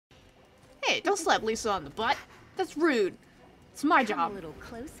Hey, don't slap Lisa on the butt. That's rude. It's my job. A little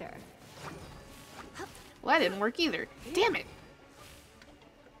closer. Well, that didn't work either. Damn it.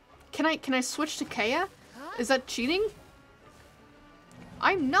 Can I switch to Kaeya? Is that cheating?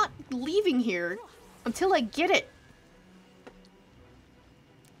 I'm not leaving here until I get it.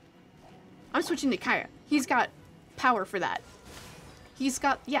 I'm switching to Kaeya. He's got power for that. He's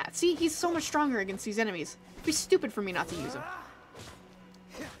got, yeah, see, he's so much stronger against these enemies. It'd be stupid for me not to use him.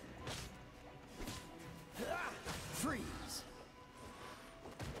 Freeze.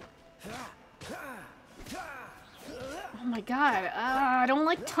 Oh my god, I don't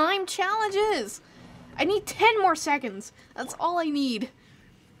like time challenges. I need 10 more seconds. That's all I need.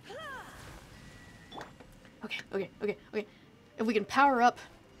 Okay. If we can power up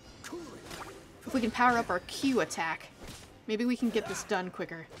our Q attack, maybe we can get this done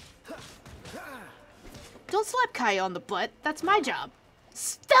quicker. Don't slap Kaeya on the butt. That's my job.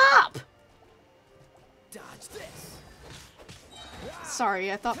 Stop! Dodge this.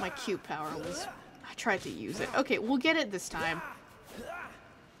 Sorry, I thought my Q power was... I tried to use it. Okay, we'll get it this time.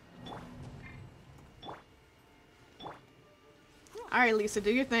 Alright, Lisa,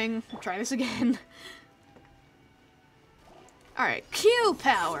 do your thing. Try this again. Alright, Q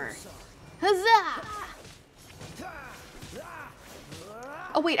power! Huzzah!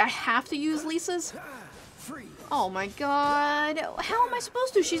 Oh wait, I have to use Lisa's? Oh my god. How am I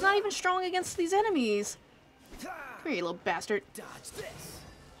supposed to? She's not even strong against these enemies. Come here, you little bastard.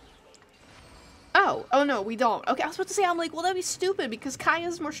 Oh no, we don't. Okay, I was about to say, I'm like, well, that'd be stupid because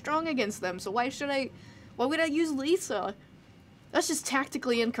Kaeya's more strong against them, so why would I use Lisa? That's just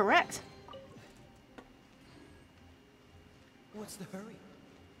tactically incorrect. What's the hurry?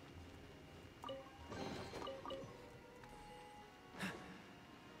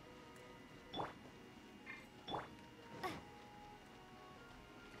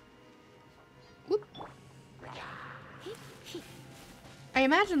 Whoop. I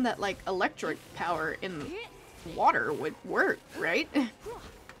imagine that, like, electric power in water would work, right?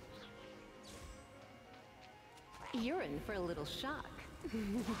 You're in for a little shock.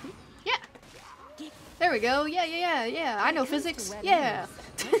 Yeah. There we go. Yeah. I know physics. Yeah.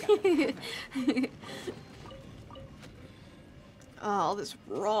 Oh, all this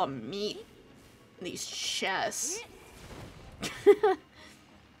raw meat. These chests.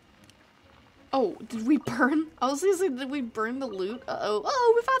 Oh, did we burn? I was gonna say, did we burn the loot? Uh-oh.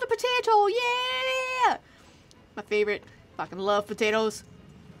 Oh, we found a potato! Yeah! My favorite. Fucking love potatoes.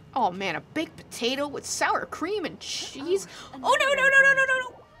 Oh man, a baked potato with sour cream and cheese. Oh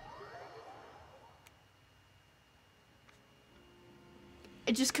no.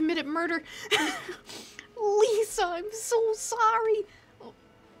 I just committed murder. Lisa, I'm so sorry. Oh,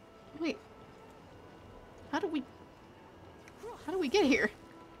 wait. How do we get here?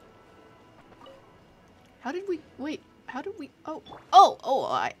 How did we, wait, how did we,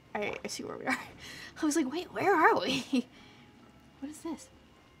 I see where we are. I was like, wait, where are we? What is this?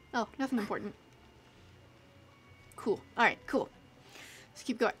 Oh, nothing important. Cool. Alright, cool. Let's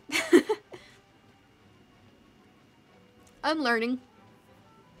keep going. I'm learning.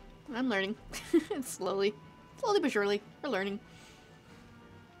 Slowly but surely, we're learning.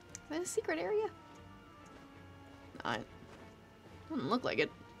 Is that a secret area? No, it doesn't look like it.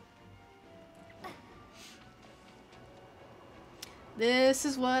 This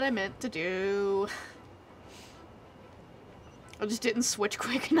is what I meant to do. I just didn't switch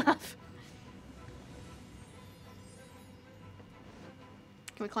quick enough.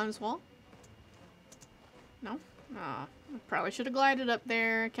 Can we climb this wall? No? Aw, I probably should have glided up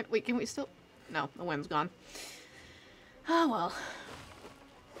there. Can we still? No, the wind's gone. Oh well.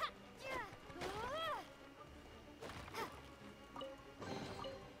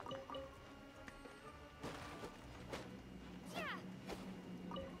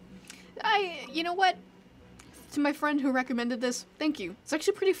 You know what? To my friend who recommended this, thank you. It's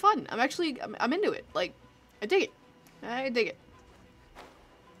actually pretty fun. I'm into it. Like, I dig it. I dig it.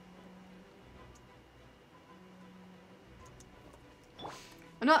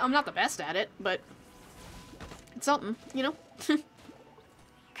 I'm not the best at it, but it's something, you know?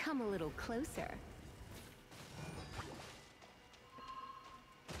 Come a little closer.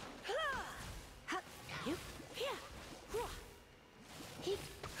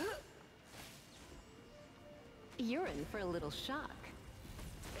 You're in for a little shock.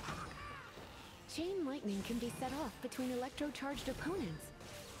 Chain lightning can be set off between electro-charged opponents.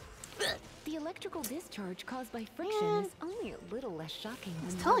 The electrical discharge caused by friction is only a little less shocking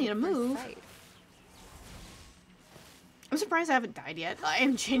than telling you to move. I'm surprised I haven't died yet. I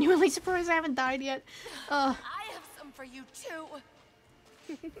am genuinely surprised I haven't died yet. I have some for you too.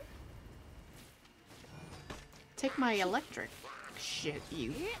 Take my electric. Shit,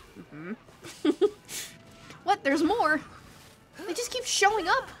 you. What? There's more? They just keep showing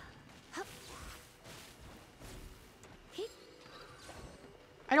up.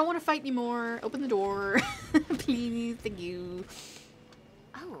 I don't want to fight anymore. Open the door. Please, thank you.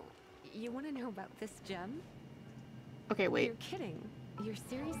 Oh, you want to know about this gem? Okay, wait. You're kidding. You're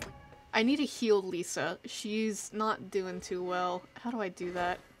seriously? I need to heal Lisa. She's not doing too well. How do I do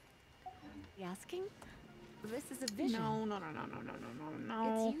that? Asking? This is a vision.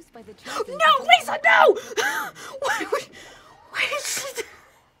 No. It's used by the chosen. No, Lisa, no! Why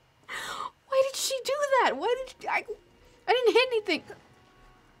did she do that? I didn't hit anything.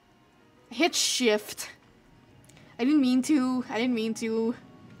 I hit shift. I didn't mean to.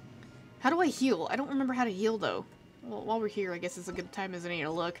 How do I heal? I don't remember how to heal though. Well, while we're here, I guess it's a good time, isn't it, to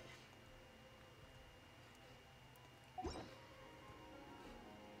look.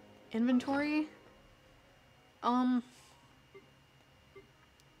 Inventory?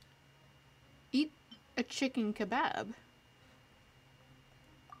 Eat a chicken kebab.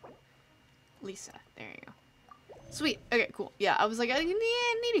 Lisa, there you go. Sweet. Okay, cool. Yeah, I was like, I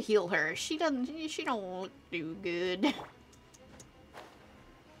need to heal her. She don't do good.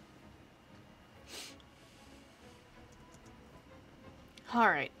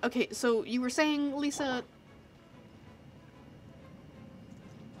 Alright. Okay, so you were saying, Lisa...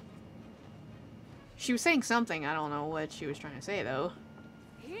 She was saying something. I don't know what she was trying to say, though.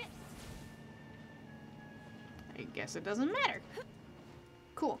 I guess it doesn't matter.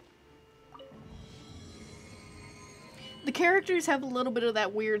 Cool. The characters have a little bit of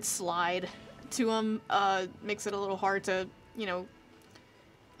that weird slide to them. Makes it a little hard to, you know,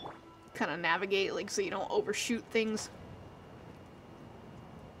 kind of navigate, like, so you don't overshoot things.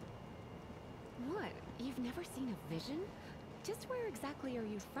 What? You've never seen a vision? Just where exactly are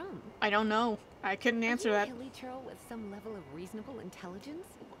you from? I don't know. I couldn't answer that. Are you a hilly churl with some level of reasonable intelligence?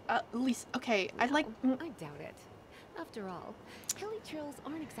 At least, okay, No, I'd like... I doubt it. After all, hilly churls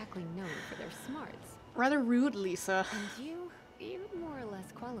aren't exactly known for their smarts. Rather rude, Lisa. And you're more or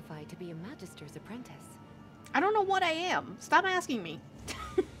less qualified to be a magister's apprentice. I don't know what I am. Stop asking me.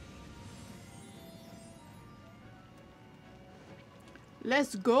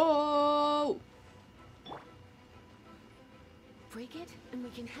 Let's go! Break it, and we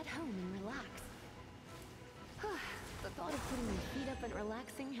can head home and relax. The thought of putting my feet up and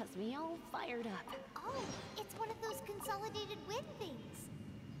relaxing has me all fired up. Oh, it's one of those consolidated wind things.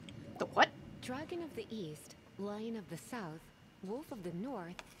 The what? Dragon of the East, Lion of the South, Wolf of the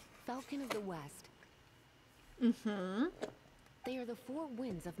North, Falcon of the West. Mm-hmm. They are the four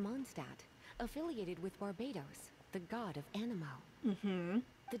winds of Mondstadt, affiliated with Barbados, the god of Animo. Mm-hmm.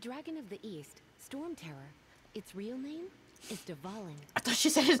 The Dragon of the East, Storm Terror, its real name is Dvalin. I thought she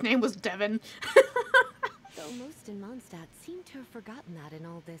said his name was Devin. Though most in Mondstadt seem to have forgotten that in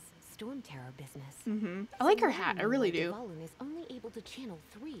all this Storm Terror business. Mm-hmm. I like her hat, I really do. Dvalin is only able to channel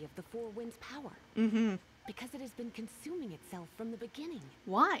 3 of the four winds' power. Mm-hmm. Because it has been consuming itself from the beginning.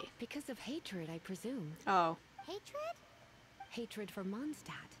 Why? Because of hatred, I presume. Oh. Hatred? Hatred for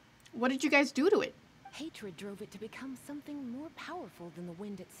Mondstadt. What did you guys do to it? Hatred drove it to become something more powerful than the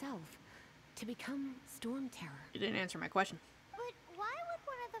wind itself. To become Storm Terror. You didn't answer my question. But why would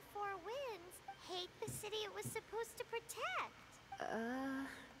one of the four winds hate the city it was supposed to protect?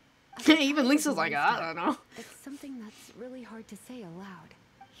 Even Lisa's like, I don't know. It's something that's really hard to say aloud.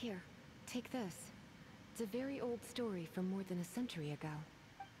 Here, take this. It's a very old story from more than a century ago.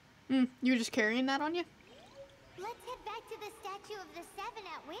 You were just carrying that on you? Let's head back to the statue of the Seven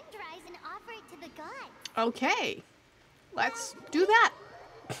at Windrise and offer it to the gods. Okay. Let's do that.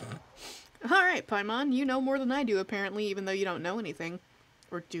 Alright, Paimon, you know more than I do apparently, even though you don't know anything.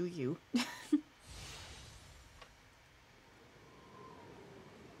 Or do you?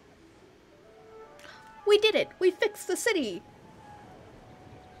 We did it! We fixed the city!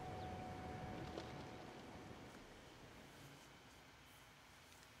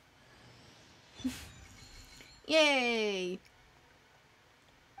 Yay!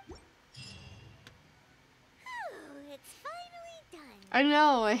 It's finally done. I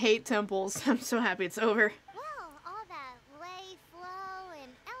know, I hate temples. I'm so happy it's over. Well, all that lay, flow,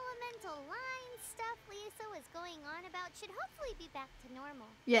 and elemental line stuff Lisa was going on about should hopefully be back to normal.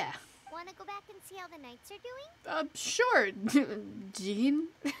 Yeah. Wanna go back and see how the knights are doing? Sure, Jean.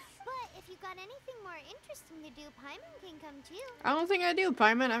 But if you got anything more interesting to do, Paimon can come too. I don't think I do,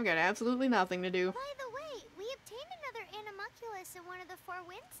 Paimon. I've got absolutely nothing to do. By the way, we obtained another animalculus in one of the Four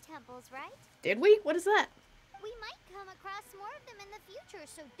Winds temples, right? Did we? What is that? We might come across more of them in the future,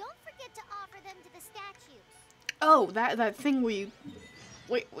 so don't forget to offer them to the statues. Oh, that thing where you...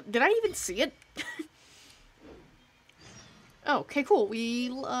 Wait, did I even see it? Oh, okay, cool. We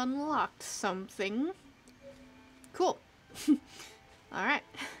unlocked something. Cool. Alright.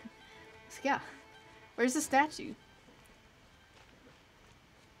 Let's go. Where's the statue?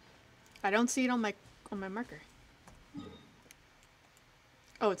 I don't see it on my marker.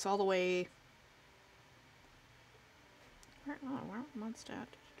 Oh, it's all the way. Where? Oh, where? Monster.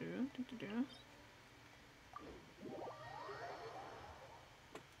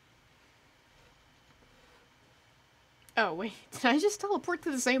 Oh wait, did I just teleport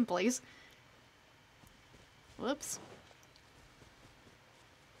to the same place? Whoops.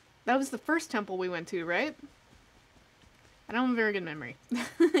 That was the first temple we went to, right? I don't have a very good memory.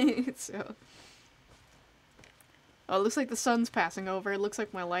 So. Oh, it looks like the sun's passing over. It looks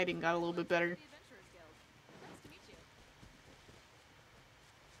like my lighting got a little bit better.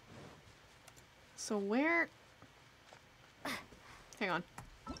 So where... Hang on.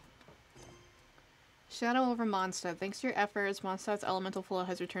 Shadow over Mondstadt. Thanks to your efforts, Mondstadt's elemental flow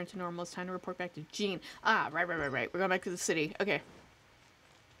has returned to normal. It's time to report back to Jean. Ah, right. We're going back to the city. Okay.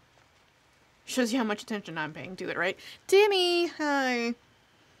 Shows you how much attention I'm paying to it, right? Timmy! Hi!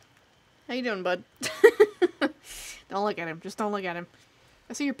 How you doing, bud? Don't look at him. Just don't look at him.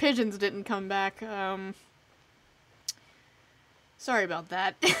 I see your pigeons didn't come back. Sorry about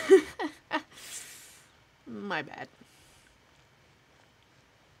that. My bad.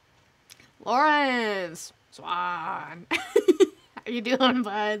 Lawrence! Swan! How you doing,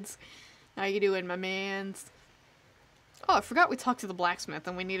 buds? How you doing, my mans? Oh, I forgot we talked to the blacksmith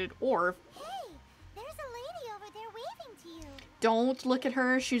and we needed ore. Hey, there's a lady over there waving to you. Don't look at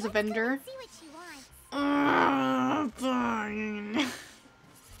her. She's a vendor. Let's see what she wants. Fine.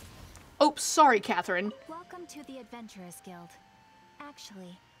 Oh, sorry, Catherine. Welcome to the Adventurers Guild.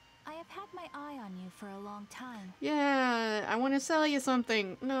 Actually, I have had my eye on you for a long time. Yeah, I want to sell you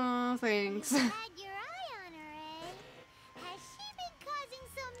something. No, thanks. You had your eye on her, eh? Has she been causing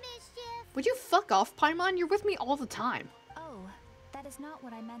some mischief? Would you fuck off, Paimon? You're with me all the time. Oh, that is not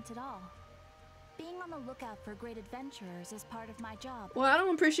what I meant at all. Being on the lookout for great adventurers is part of my job. Well, I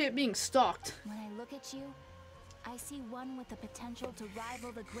don't appreciate being stalked. When I look at you, I see one with the potential to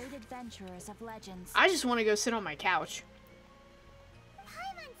rival the great adventurers of legends. I just want to go sit on my couch.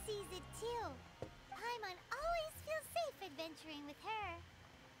 Paimon sees it too. Paimon always feels safe adventuring with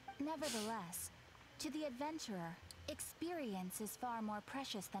her. Nevertheless, to the adventurer, experience is far more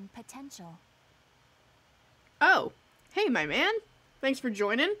precious than potential. Oh, hey, my man. Thanks for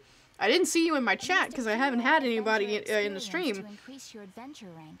joining. I didn't see you in my chat because I haven't had anybody in the stream. To increase your adventure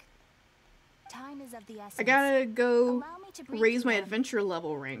rank. Time is of the essence. I gotta go Allow me to brief raise you my on- adventure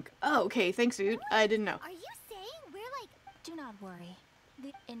level rank. Oh, okay. Thanks, dude. I didn't know. Are you saying we're like... Do not worry.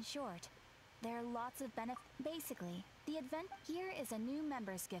 In short, there are lots of benefits. Basically, the event here is a new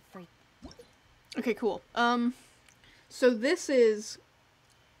member's gift for you. Okay, cool. So this is...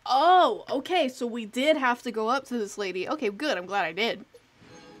 Oh, okay. So we did have to go up to this lady. Okay, good. I'm glad I did.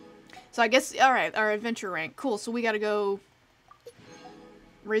 So I guess, alright, our adventure rank. Cool, so we gotta go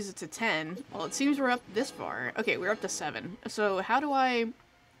raise it to 10. Well, it seems we're up this far. Okay, we're up to 7. So how do I...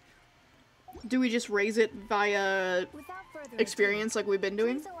 Do we just raise it via Without further experience like we've been ado,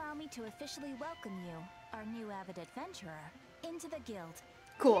 doing? please allow me to officially welcome you, our new avid adventurer, into the guild.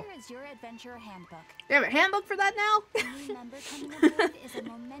 Cool. Here is your adventurer handbook. They have a handbook for that now? A new member coming aboard is a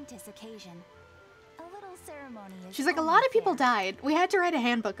momentous occasion. A little ceremony is She's like, a only lot of people fair. died. We had to write a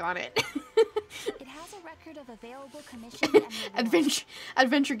handbook on it. It has a record of available commissions and rewards,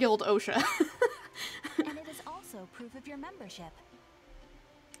 Adventure Guild OSHA. and it is also proof of your membership.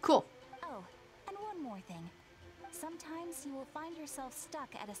 Cool. Oh, and one more thing. Sometimes you will find yourself stuck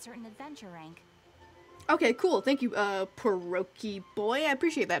at a certain adventure rank. Okay, cool. Thank you, Pierogi boy. I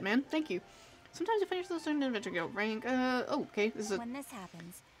appreciate that, man. Thank you. Sometimes I finish those certain Adventure Guild rank. Oh, okay. This is a... When this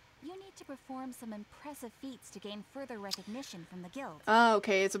happens, you need to perform some impressive feats to gain further recognition from the guild. Oh,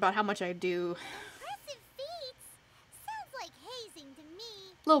 okay. It's about how much I do. Impressive feats? Sounds like hazing to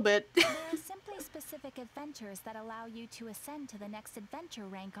me. A little bit. There are simply specific adventures that allow you to ascend to the next adventure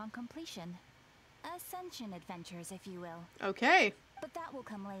rank on completion. Ascension adventures, if you will. Okay. But that will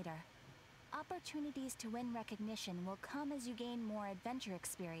come later. Opportunities to win recognition will come as you gain more adventure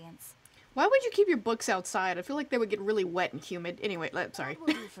experience. Why would you keep your books outside? I feel like they would get really wet and humid. Anyway, sorry. That will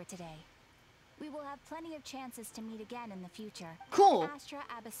do for today. We will have plenty of chances to meet again in the future. Cool. Astra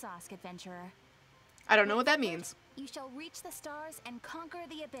Abyssosk, adventurer. I don't know what that means. You shall reach the stars and conquer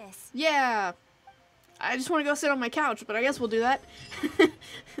the abyss. Yeah. I just want to go sit on my couch, but I guess we'll do that.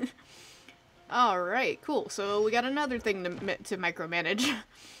 Alright, cool. So we got another thing to micromanage.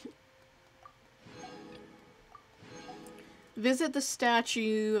 Visit the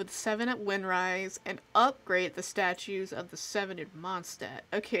statue of the 7 at Windrise and upgrade the statues of the 7 in Mondstadt.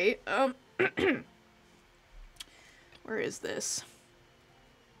 Okay, where is this?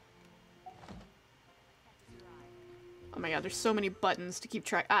 Oh my god, there's so many buttons to keep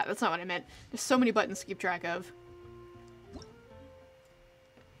track. Ah, that's not what I meant. There's so many buttons to keep track of.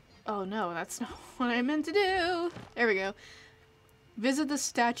 Oh no, that's not what I meant to do. There we go. Visit the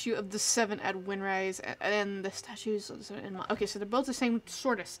statue of the 7 at Windrise and the statues of the 7 in okay, so they're both the same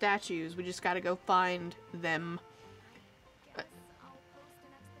sort of statues. We just gotta go find them.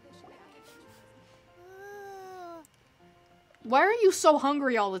 Why are you so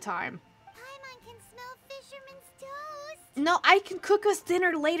hungry all the time? Paimon can smell fisherman's toast. No, I can cook us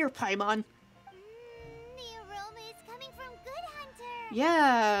dinner later, Paimon. The aroma is coming from Good Hunter.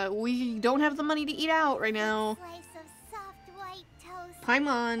 Yeah, we don't have the money to eat out right now. Slice of soft white toast.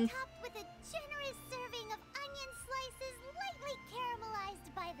 Paimon. Topped with a generous serving of onion slices lightly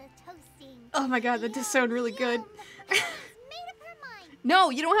caramelized by the toasting. Oh my god, that does sound really good. Paimon made up her mind. No,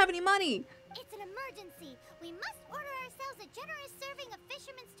 you don't have any money. It's an emergency. We must order ourselves a generous serving of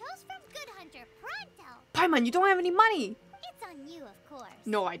fisherman's toast from Good Hunter. Pronto. Paimon, you don't have any money. It's on you, of course.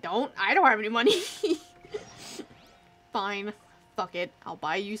 No, I don't. I don't have any money. Fine. Fuck it. I'll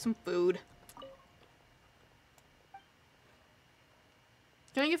buy you some food.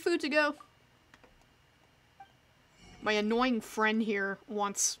 Can I get food to go? My annoying friend here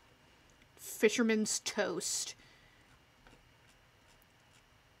wants fisherman's toast.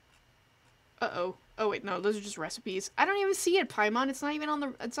 Uh-oh. Oh wait, no, those are just recipes. I don't even see it, Paimon. It's not even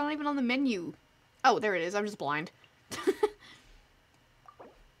on the menu. Oh, there it is. I'm just blind.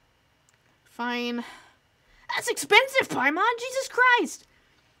 Fine. That's expensive, Paimon! Jesus Christ!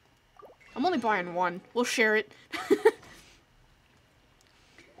 I'm only buying one. We'll share it.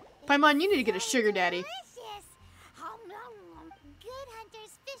 Paimon, you need to get a sugar daddy. Delicious. Good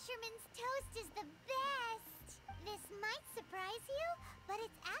Hunter's fisherman's toast is the best. This might surprise you, but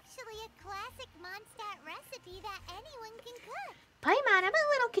it's actually a classic Mondstadt recipe that anyone can cook. Paimon, I'm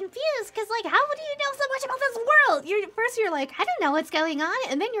a little confused, because, like, how do you know so much about this world? First you're like, I don't know what's going on,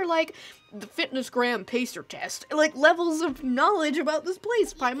 and then you're like, The fitness gram pacer test. Like, levels of knowledge about this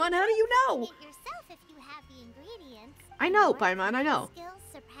place, Paimon. How do you know? Make it yourself if you have the ingredients. I know, Your Paimon, I know. skills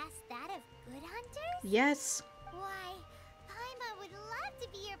surpass that of Good Hunters? Yes. Why, Paimon would love to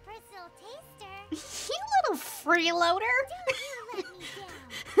be your personal taster. you little freeloader. Don't you let me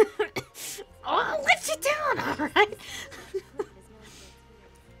down. Oh, I'll let you down, alright?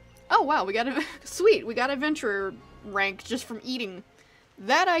 Oh, wow, we got a... Sweet, we got a venturer rank just from eating.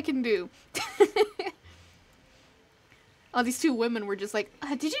 That I can do. Oh, these two women were just like,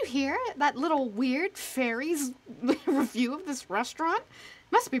 did you hear that little weird fairy's review of this restaurant?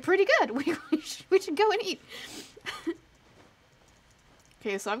 Must be pretty good. We should go and eat.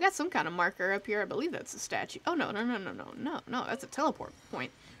 Okay, so I've got some kind of marker up here. I believe that's a statue. Oh, no, that's a teleport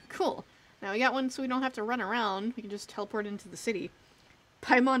point. Cool. Now we got one so we don't have to run around. We can just teleport into the city.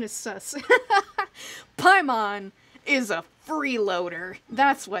 Paimon is sus. Paimon is a freeloader.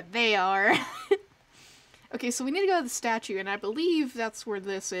 That's what they are. Okay, so we need to go to the statue, and I believe that's where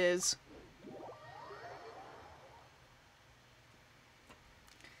this is.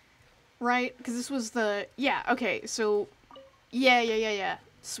 Right? Because this was the... Yeah, okay, so... Yeah.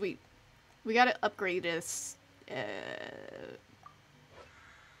 Sweet. We gotta upgrade this.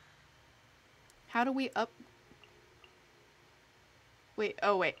 How do we up... Wait,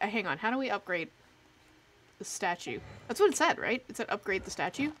 hang on. How do we upgrade the statue? That's what it said, right? It said upgrade the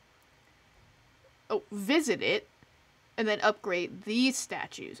statue? Oh, visit it, and then upgrade these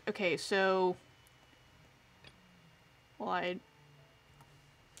statues. Okay, so... Well,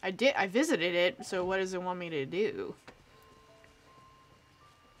 I visited it, so what does it want me to do?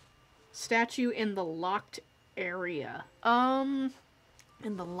 Statue in the locked area. In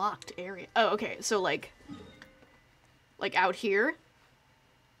the locked area. Oh, okay, so like out here?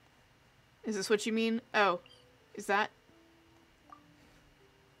 Is this what you mean? Oh, is that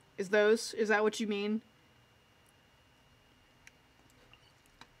what you mean?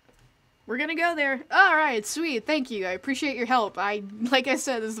 We're gonna go there. Alright, sweet, thank you. I appreciate your help. Like I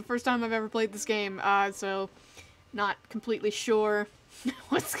said, this is the first time I've ever played this game, so not completely sure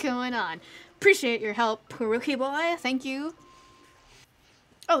what's going on. Appreciate your help, rookie boy. Thank you.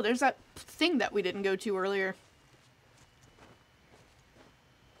 Oh, there's that thing that we didn't go to earlier.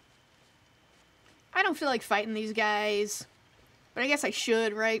 I don't feel like fighting these guys, but I guess I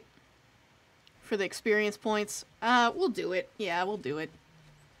should, right? For the experience points. We'll do it. Yeah, we'll do it.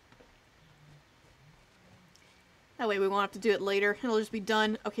 That way we won't have to do it later. It'll just be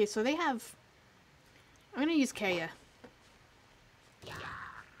done. Okay, so they have... I'm gonna use Kaeya.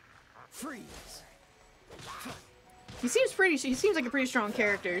 Freeze. He seems like a pretty strong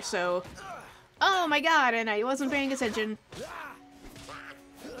character, so... Oh my god, and I wasn't paying attention.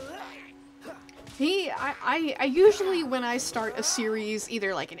 I usually, when I start a series,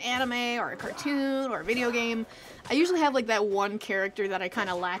 either like an anime, or a cartoon, or a video game, I usually have like that one character that I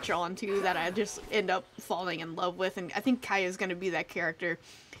kind of latch on to, that I just end up falling in love with, and I think Kaeya is gonna be that character.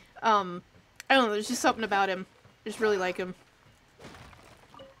 I don't know, there's just something about him. I just really like him.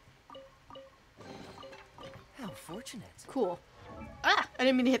 How fortunate. Cool. Ah! I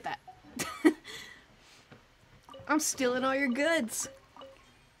didn't mean to hit that. I'm stealing all your goods.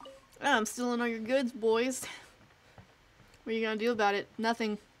 I'm stealing all your goods, boys. What are you gonna do about it?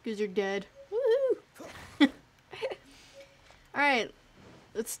 Nothing, because you're dead. Woohoo! Alright,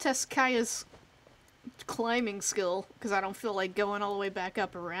 let's test Kaeya's climbing skill, because I don't feel like going all the way back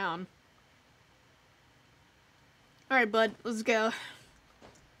up around. Alright, bud, let's go.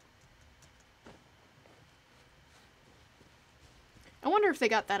 I wonder if they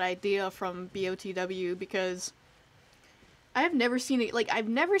got that idea from BOTW, because I have never seen it, like, I've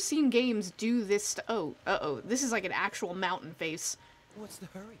never seen games do this oh, uh-oh, this is like an actual mountain face. What's the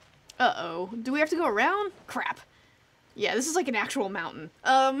hurry? Uh-oh, do we have to go around? Crap. Yeah, this is like an actual mountain.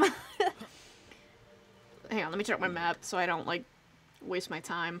 Hang on, let me check my map so I don't, like, waste my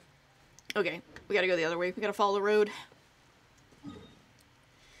time. Okay, we gotta go the other way, we gotta follow the road. But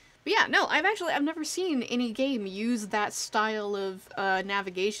yeah, no, I've never seen any game use that style of,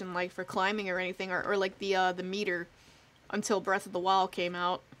 navigation, like, for climbing or anything, or like, the meter, until Breath of the Wild came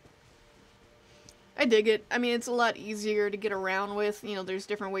out. I dig it. I mean, it's a lot easier to get around with, you know, there's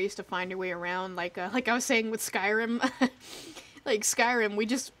different ways to find your way around, like I was saying with Skyrim. Like, Skyrim, we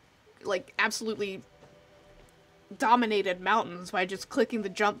just, like, absolutely dominated mountains by just clicking the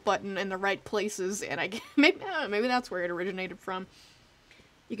jump button in the right places, and maybe that's where it originated from.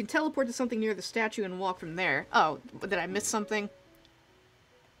 You can teleport to something near the statue and walk from there. Oh, did I miss something?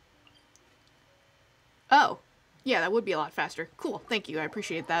 Oh. Yeah, that would be a lot faster. Cool, thank you, I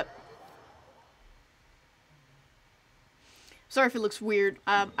appreciate that. Sorry if it looks weird.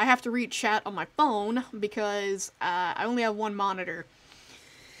 I have to read chat on my phone because I only have one monitor.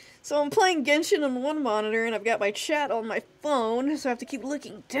 So I'm playing Genshin on one monitor and I've got my chat on my phone, so I have to keep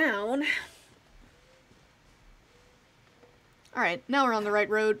looking down. Alright, now we're on the right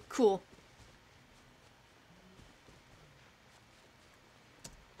road. Cool.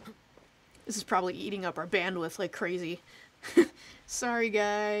 This is probably eating up our bandwidth like crazy. Sorry,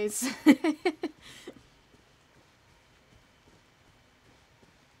 guys.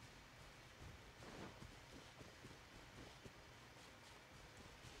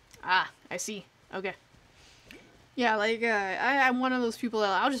 Ah, I see. Okay. Yeah, like, I'm one of those people that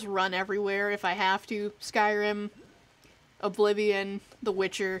I'll just run everywhere if I have to. Skyrim, Oblivion, The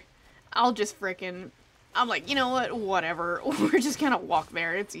Witcher. I'll just frickin'... I'm like, you know what? Whatever. We're just gonna walk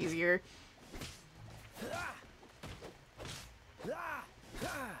there. It's easier.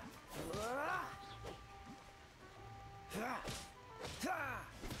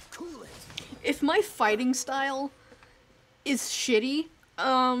 If my fighting style is shitty,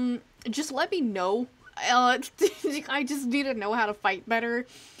 just let me know. I just need to know how to fight better.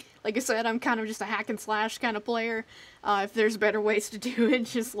 Like I said, I'm kind of just a hack and slash kind of player. If there's better ways to do it,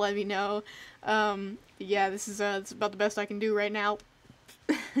 just let me know. Yeah, this is it's about the best I can do right now.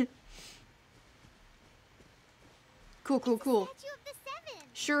 Cool, cool, cool. Statue of the Seven.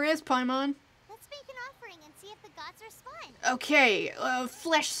 Sure is, Paimon. Let's make an offering and see if the gods respond. Okay,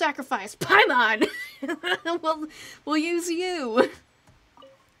 flesh sacrifice. Paimon! we'll use you.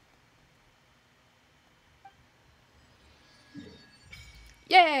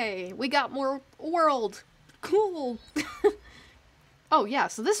 Yay! We got more world. Cool. Oh yeah,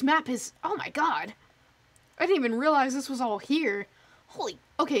 so this map is... Oh my god. I didn't even realize this was all here. Holy...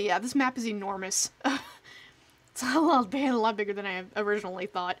 Okay, yeah, this map is enormous. It's a lot bigger than I originally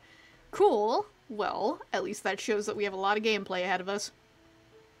thought. Cool. Well, at least that shows that we have a lot of gameplay ahead of us.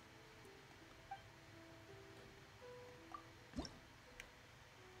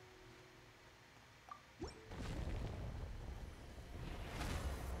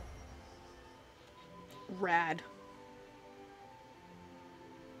 Rad.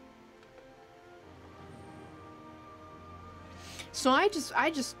 So I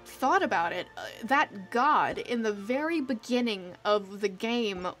just thought about it. That god in the very beginning of the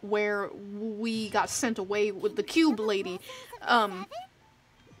game where we got sent away with the cube lady,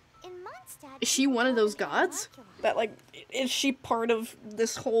 is she one of those gods? That, like, is she part of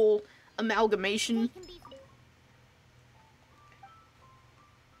this whole amalgamation?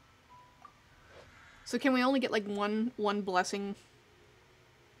 So can we only get, like, one blessing?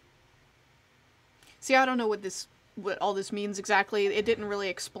 See, I don't know what all this means exactly. It didn't really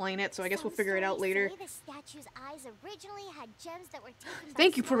explain it, so I guess we'll figure it out later. The statue's eyes originally had gems that were taken by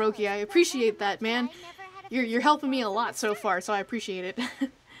Thank you, swallows, Paroki. I but appreciate that, Homunculus man. never had a You're physical helping me a form lot from so the far, so I appreciate it.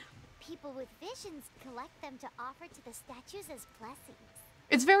 People with visions collect them to offer to the statues as blessings.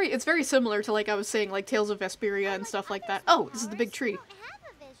 It's very similar to, like I was saying, like Tales of Vesperia and stuff like that. Oh, this is the big tree. You don't have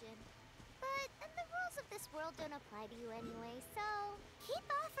a vision. But the rules of this world don't apply to you anyway, so keep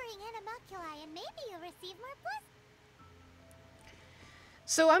offering animalculi and maybe you'll receive more blessings.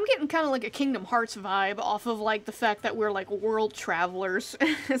 So I'm getting kind of like a Kingdom Hearts vibe off of like the fact that we're like world travelers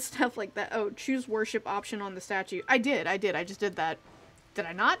and stuff like that. Oh, choose worship option on the statue. I did. I just did that. Did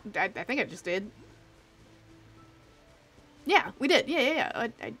I not? I think I just did. Yeah, we did. Yeah.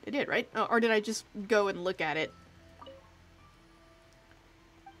 I did, right? Or did I just go and look at it?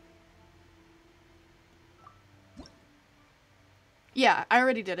 Yeah, I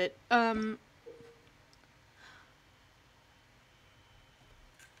already did it.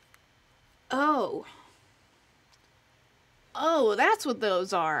 Oh. Oh, that's what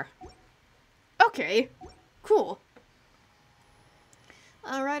those are. Okay. Cool.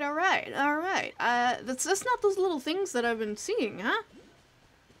 Alright. That's not those little things that I've been seeing, huh?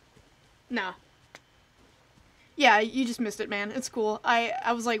 Nah. Yeah, you just missed it, man. It's cool.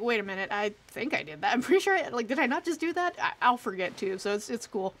 I was like, wait a minute, I think I did that. I'm pretty sure did I not just do that? I'll forget too, so it's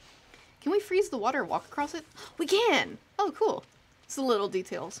cool. Can we freeze the water and walk across it? We can! Oh, cool. It's the little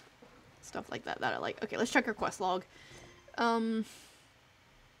details. Stuff like that I like. Okay, let's check our quest log. I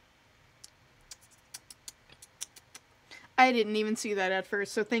didn't even see that at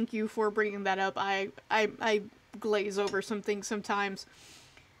first, so thank you for bringing that up. I glaze over some things sometimes.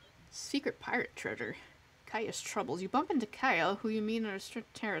 Secret pirate treasure. Kaeya's troubles. You bump into Kaeya, who you meet in a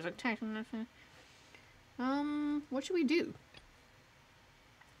strict terrorist attack. What should we do?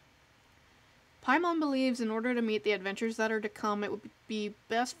 Paimon believes in order to meet the adventures that are to come, it would be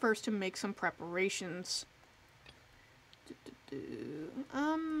best first to make some preparations.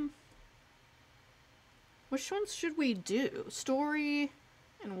 Which ones should we do? Story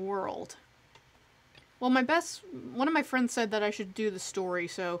and world. Well, one of my friends said that I should do the story,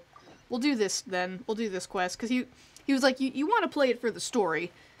 so we'll do this then. We'll do this quest, because he was like, you want to play it for the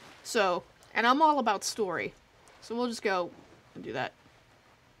story. So, and I'm all about story. So we'll just go and do that.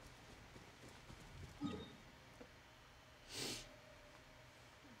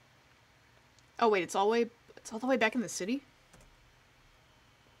 Oh wait, it's all the way back in the city?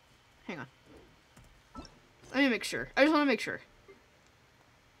 Hang on. Let me make sure. I just want to make sure.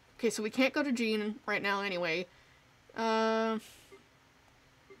 Okay, so we can't go to Jean right now anyway.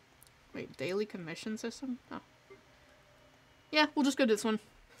 Wait, daily commission system? Oh. Yeah, we'll just go to this one.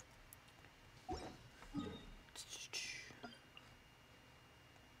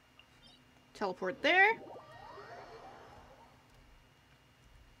 Teleport there.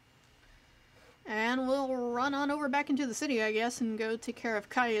 And we'll run on over back into the city, I guess, and go take care of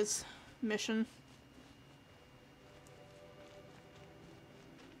Kaeya's mission.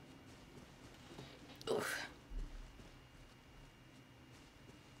 Oof.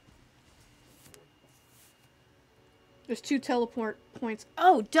 There's 2 teleport points.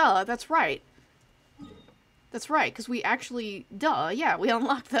 Oh, duh, that's right. That's right, because we actually, yeah, we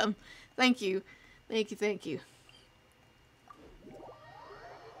unlocked them. Thank you. Thank you.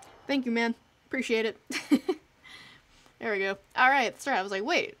 Thank you, man. Appreciate it. There we go. Alright, that's right. I was like,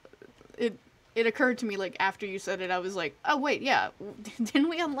 wait. It occurred to me, like, after you said it, I was like, oh, wait, yeah. Didn't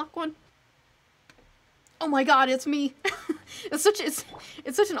we unlock one? Oh my god, it's me. It's such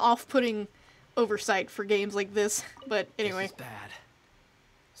an off-putting oversight for games like this. But anyway. This is bad.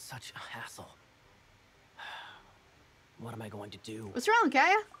 Such a hassle. What am I going to do? What's wrong,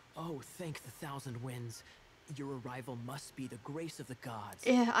 Kaeya? Oh, thank the thousand winds. Your arrival must be the grace of the gods.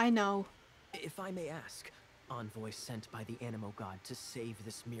 Yeah, I know. If I may ask, envoy sent by the Animo god to save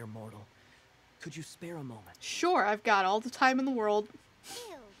this mere mortal. Could you spare a moment? Sure, I've got all the time in the world.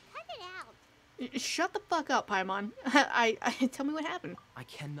 Ew, cut it out. Shut the fuck up, Paimon. Tell me what happened. I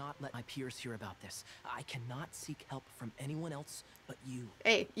cannot let my peers hear about this. I cannot seek help from anyone else but you.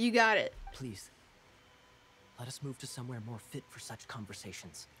 Hey, you got it. Please, let us move to somewhere more fit for such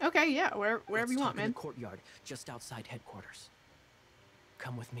conversations. Okay, yeah, wherever you want, man. In the courtyard, just outside headquarters.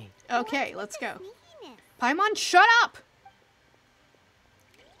 Come with me. Okay, let's go. Sneakiness. Paimon, shut up!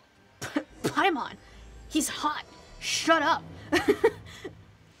 Paimon, he's hot. Shut up.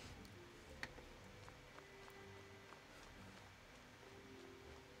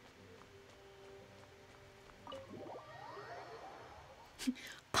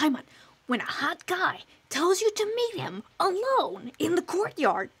 Paimon, when a hot guy tells you to meet him alone in the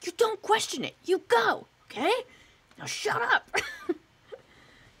courtyard, you don't question it. You go, okay? Now shut up.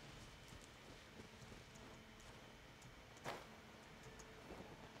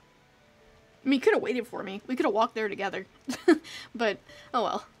 I mean, he could have waited for me. We could have walked there together. But, oh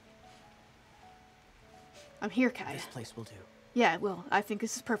well. I'm here, Kaeya. This place will do. Yeah, well, I think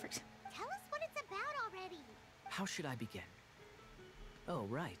this is perfect. Tell us what it's about already. How should I begin? Oh,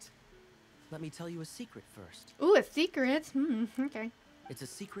 right. Let me tell you a secret first. Ooh, a secret. Okay. It's a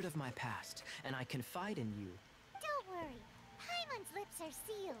secret of my past, and I confide in you. Don't worry. Paimon's lips are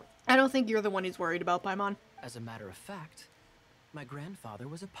sealed. I don't think you're the one he's worried about, Paimon. As a matter of fact, my grandfather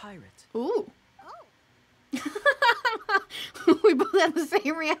was a pirate. Ooh. Oh. We both had the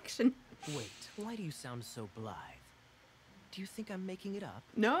same reaction. Wait, why do you sound so blithe? Do you think I'm making it up?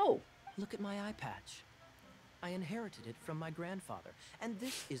 No. Look at my eye patch. I inherited it from my grandfather, and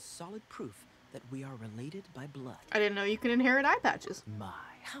this is solid proof that we are related by blood. I didn't know you could inherit eye patches. My,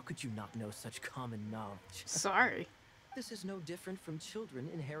 how could you not know such common knowledge? Sorry. This is no different from children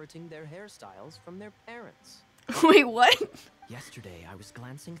inheriting their hairstyles from their parents. Wait, what? Yesterday, I was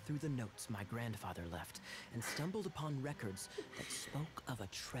glancing through the notes my grandfather left and stumbled upon records that spoke of a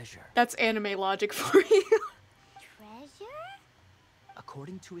treasure. That's anime logic for you. Treasure?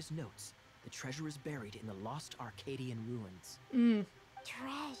 According to his notes, the treasure is buried in the lost Arcadian ruins.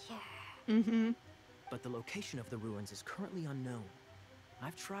 Treasure. But the location of the ruins is currently unknown.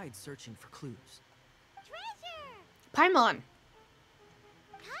 I've tried searching for clues. Treasure! Paimon.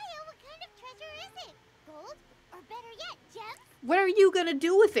 Kaeya, what kind of treasure is it? Gold? Or better yet, gems? What are you gonna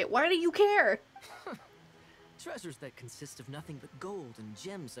do with it? Why do you care? Treasures that consist of nothing but gold and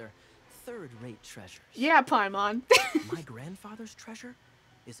gems are third-rate treasures. Yeah, Paimon. My grandfather's treasure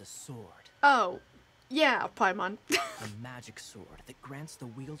is a sword. Oh. Yeah, Paimon. A magic sword that grants the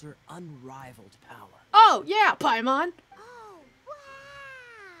wielder unrivaled power. Oh, yeah, Paimon. Oh,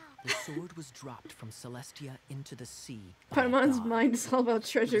 wow! The sword was dropped from Celestia into the sea. by Paimon's God. mind is all about It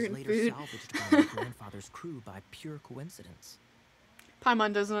treasure was and later food. salvaged by my grandfather's crew by pure coincidence.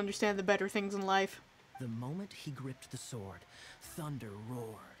 Paimon doesn't understand the better things in life. The moment he gripped the sword, thunder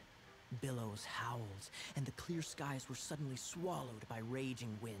roared, billows howled, and the clear skies were suddenly swallowed by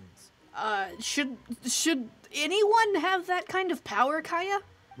raging winds. Should anyone have that kind of power, Kaeya?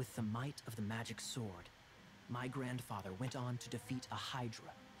 With the might of the magic sword, my grandfather went on to defeat a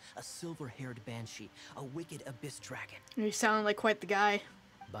hydra, a silver-haired banshee, a wicked abyss dragon. You sound like quite the guy.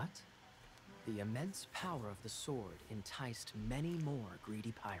 But the immense power of the sword enticed many more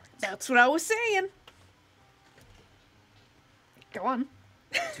greedy pirates. That's what I was saying. Go on.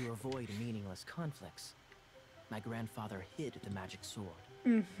 To avoid meaningless conflicts, my grandfather hid the magic sword.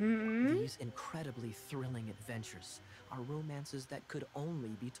 These incredibly thrilling adventures are romances that could only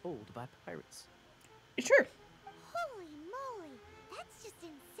be told by pirates. Sure. Holy moly! That's just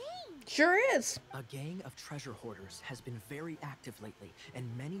insane! Sure is. A gang of treasure hoarders has been very active lately, and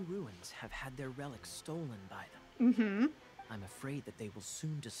many ruins have had their relics stolen by them. I'm afraid that they will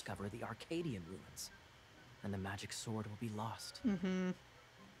soon discover the Arcadian ruins, and the magic sword will be lost. We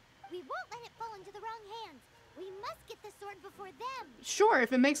won't let it fall into the wrong hands. We must get the sword before them. Sure,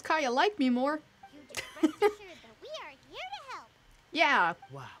 if it makes Kaeya like me more. You just rest assured that we are here to help. Yeah.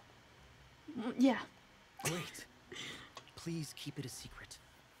 Wow, Yeah. great. Please keep it a secret.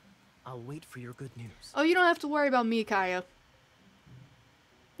 I'll wait for your good news. Oh, you don't have to worry about me, Kaeya.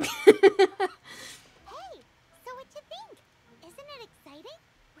 Hey, so what you think? Isn't it exciting?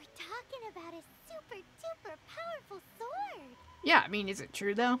 We're talking about a super duper powerful sword. Yeah, I mean, is it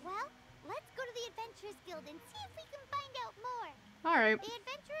true, though? Well, let's go to the Adventurers Guild and see if we can find out more. Alright. The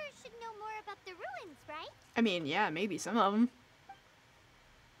adventurers should know more about the ruins, right? I mean, yeah, maybe some of them.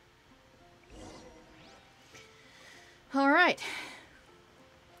 Alright.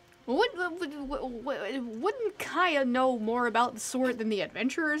 Wouldn't Kaeya know more about the sword than the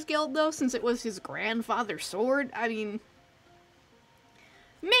Adventurers Guild, though, since it was his grandfather's sword? I mean,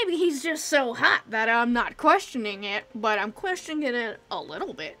 maybe he's just so hot that I'm not questioning it, but I'm questioning it a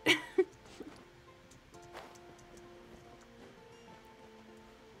little bit.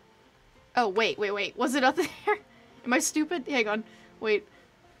 Oh, wait. Was it up there? Am I stupid? Hang on. Wait.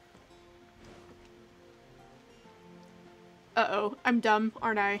 Uh-oh. I'm dumb,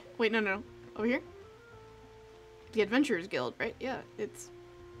 aren't I? Wait, no. Over here? The Adventurers Guild, right? Yeah, it's...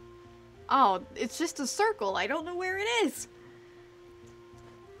 Oh, it's just a circle. I don't know where it is.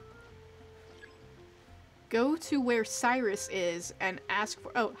 Go to where Cyrus is and ask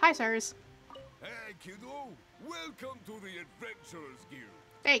for... Oh, hi, Cyrus. Hey, kiddo! Welcome to the Adventurers Guild.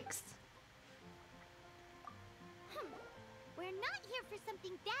 Thanks. we're not here for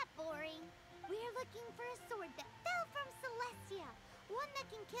something that boring. We're looking for a sword that fell from Celestia. One that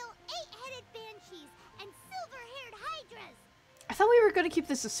can kill 8-headed banshees and silver-haired hydras. I thought we were gonna keep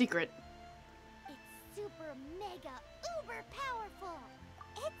this a secret. It's super mega uber powerful.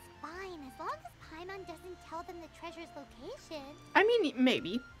 It's fine as long as Paimon doesn't tell them the treasure's location. I mean,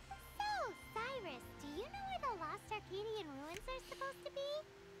 maybe. So, Cyrus, do you know where the lost Arcadian ruins are supposed to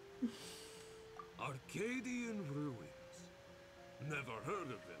be? Arcadian ruins. Never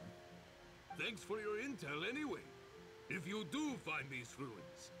heard of them. Thanks for your intel anyway. If you do find these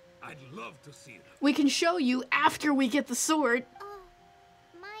ruins, I'd love to see them. We can show you after we get the sword.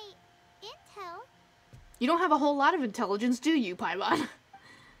 My intel? You don't have a whole lot of intelligence, do you, Paimon?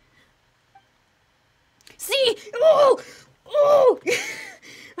 See? Oh! Oh!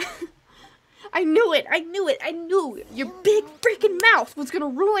 I knew it! I knew it! I knew your big freaking mouth was gonna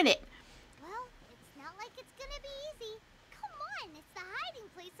ruin it! Well, it's not like it's gonna be easy. Come on, it's the hiding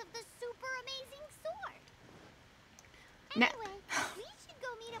place of the super amazing sword. Anyway, we should go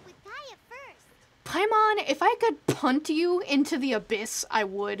meet up with Kaeya first. Paimon, if I could punt you into the abyss, I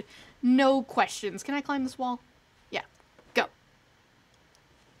would. No questions. Can I climb this wall? Yeah. Go.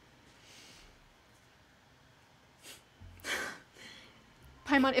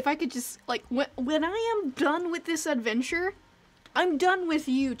 Paimon, if I could just, like, when I am done with this adventure, I'm done with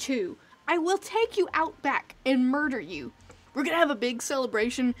you too. I will take you out back and murder you. We're gonna have a big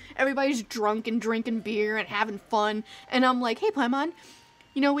celebration. Everybody's drunk and drinking beer and having fun. And I'm like, hey, Paimon,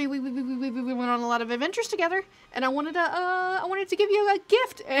 you know, we went on a lot of adventures together, and I wanted to give you a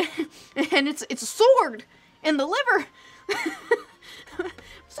gift, and it's a sword and the liver. I'm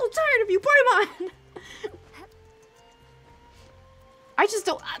so tired of you, Paimon. I just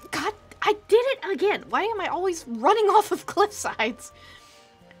don't. God, I did it again. Why am I always running off of cliff sides?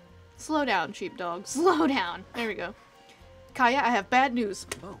 Slow down, sheepdog. Slow down. There we go. Kaeya, I have bad news.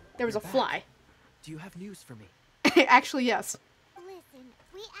 Oh, There was a you're back. fly. Do you have news for me? Actually, yes. Listen,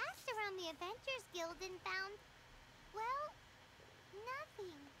 we asked around the Adventurers Guild and found, well,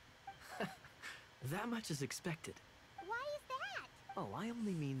 nothing. That much is expected. Why is that? Oh, I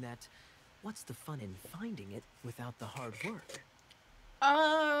only mean that what's the fun in finding it without the hard work?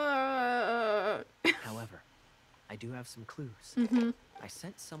 However, I do have some clues. I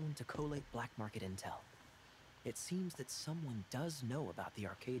sent someone to collate black market intel. It seems that someone does know about the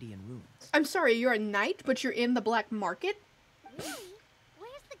Arcadian ruins. I'm sorry, you're a knight, but you're in the black market? Really?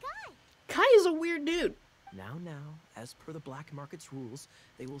 Where's the guy? Kaeya's a weird dude. Now, as per the black market's rules,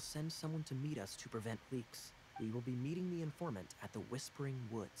 they will send someone to meet us to prevent leaks. We will be meeting the informant at the Whispering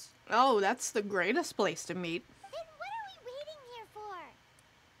Woods. Oh, that's the greatest place to meet. Then what are we waiting here for?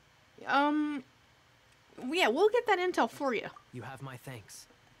 Yeah, we'll get that intel for you. You have my thanks.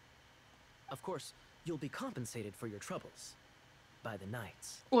 Of course, you'll be compensated for your troubles by the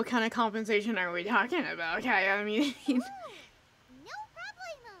knights. What kind of compensation are we talking about, Kaeya? I mean, No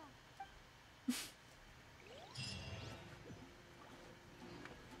problemo.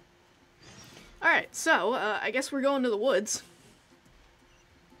 Alright, so, I guess we're going to the woods.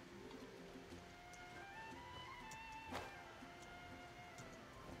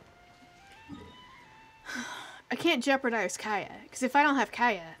 I can't jeopardize Kaeya, because if I don't have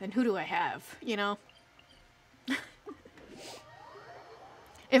Kaeya, then who do I have, you know?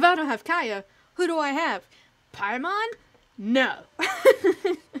 If I don't have Kaeya, who do I have? Paimon? No.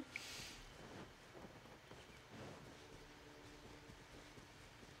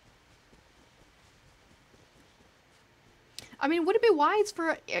 I mean, would it be wise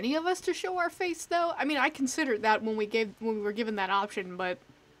for any of us to show our face, though? I mean, I considered that when we were given that option, but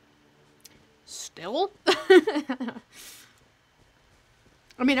still. I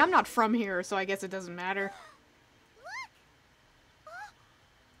mean, I'm not from here, so I guess it doesn't matter. Look! Oh,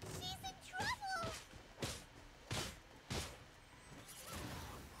 she's in trouble!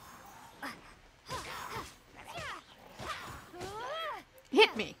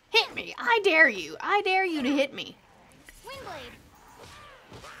 Hit me! Hit me! I dare you! I dare you to hit me! Windblade!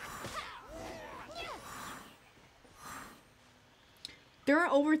 There are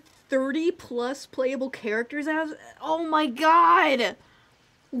over 30 plus playable characters as. Oh my god!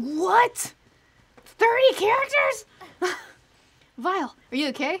 What? 30 characters? Vile, are you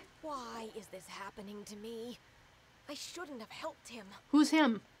okay? Why is this happening to me? I shouldn't have helped him. Who's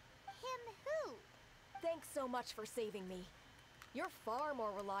him? Him who? Thanks so much for saving me. You're far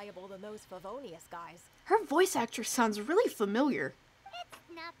more reliable than those Favonius guys. Her voice actor sounds really familiar. It's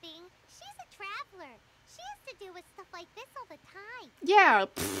nothing. She's a traveler. She has to deal with stuff like this all the time. Yeah,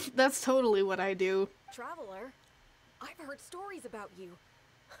 pfft, that's totally what I do. Traveler? I've heard stories about you.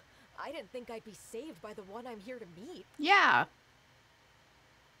 I didn't think I'd be saved by the one I'm here to meet. Yeah.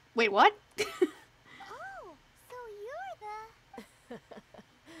 Wait, what? Oh, so you're the...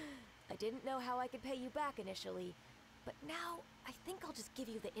 I didn't know how I could pay you back initially, but now I think I'll just give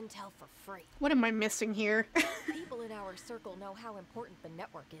you the intel for free. What am I missing here? People in our circle know how important the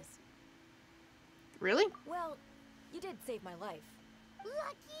network is. Really? Well, you did save my life.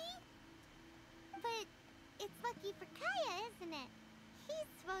 Lucky? But it's lucky for Kaeya, isn't it? He's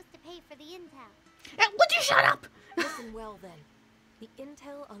supposed to pay for the intel. Would you shut up? Listen well then. The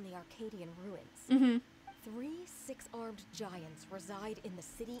intel on the Arcadian ruins. Mm-hmm. 3 6-armed giants reside in the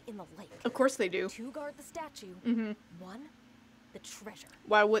city in the lake. Of course they do. 2 guard the statue. Mm-hmm. 1, the treasure.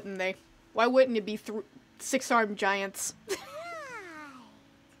 Why wouldn't they? Why wouldn't it be 6-armed giants? Right.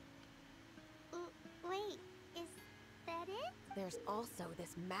 Wait, is that it? There's also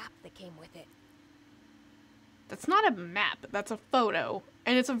this map that came with it. That's not a map. That's a photo.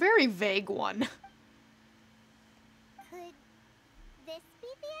 And it's a very vague one. Could this be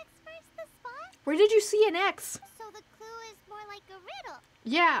the X first the spot? Where did you see an X? So the clue is more like a riddle.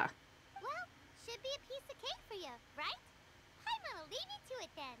 Yeah. Well, should be a piece of cake for you, right? Paimon will leave you to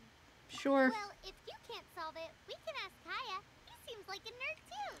it then. Sure. Well, if you can't solve it, we can ask Kaeya. He seems like a nerd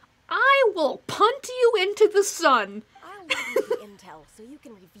too. I will punt you into the sun. I'll leave you the intel so you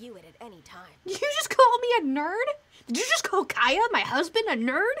can review it at any time. Did you just call me a nerd? Did you just call Kaeya, my husband, a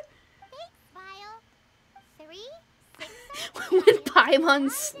nerd? Thanks, Vile. 3, 6, When 7,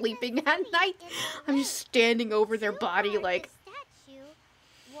 Paimon's sleeping at night, I'm just just standing over their body like... The statue,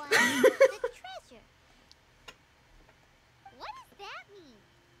 1, the treasure. What does that mean?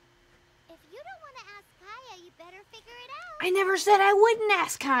 If you don't want to ask Kaeya, you better figure it out. I never said I wouldn't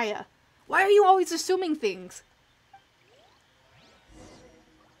ask Kaeya. Why are you always assuming things?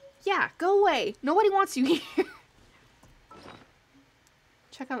 Yeah, go away. Nobody wants you here.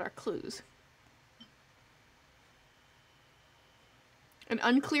 Check out our clues. An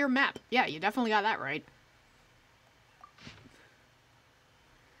unclear map. Yeah, you definitely got that right.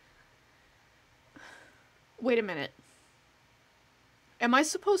 Wait a minute. Am I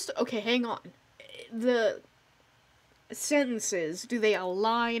supposed to... Okay, hang on. The sentences, do they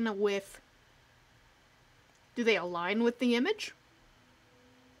align with... Do they align with the image?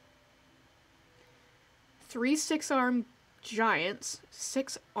 3 6-armed giants.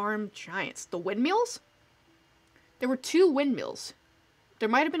 6-armed giants. The windmills? There were 2 windmills. There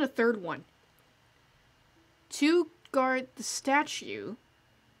might have been a third one. 2 guard the statue.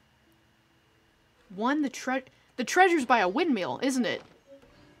 1 the treasure's by a windmill, isn't it?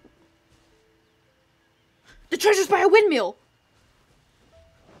 The treasure's by a windmill!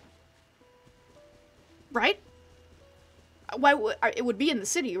 Right? Why would it would be in the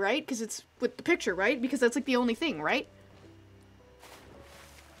city, right? Because it's with the picture, right? Because that's like the only thing, right?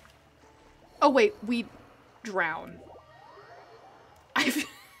 Oh wait, we drown.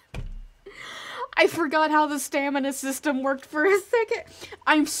 I forgot how the stamina system worked for a second.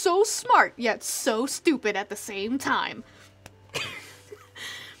 I'm so smart, yet so stupid at the same time.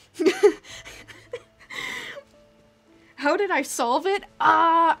 How did I solve it?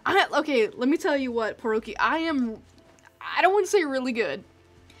 Okay, let me tell you what, Poroki, I don't want to say really good,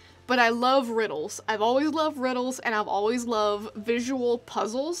 but I love riddles. I've always loved riddles, and I've always loved visual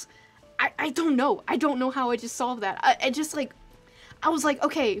puzzles. I don't know. I don't know how I just solved that. I was like,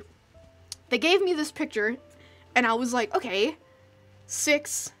 okay, they gave me this picture, and I was like, okay,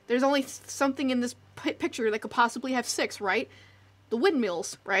 6, there's only something in this picture that could possibly have 6, right? The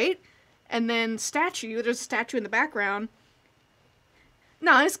windmills, right? And then statue, there's a statue in the background.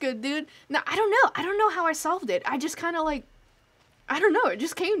 No, it's good, dude. No, I don't know. I don't know how I solved it. I just kind of like, I don't know. It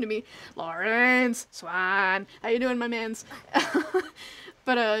just came to me. Lawrence, Swan, how you doing, my mans?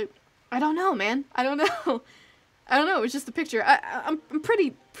 But, I don't know, man. I don't know. I don't know. It was just the picture. I'm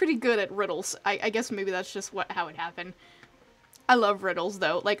pretty good at riddles. I guess maybe that's just how it happened. I love riddles,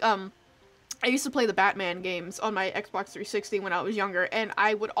 though. Like, I used to play the Batman games on my Xbox 360 when I was younger, and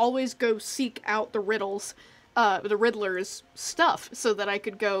I would always go seek out the riddles, the Riddler's stuff, so that I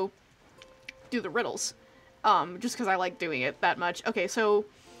could go do the riddles. Just because I like doing it that much. Okay, so...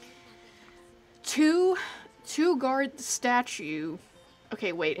 Two guard the statue.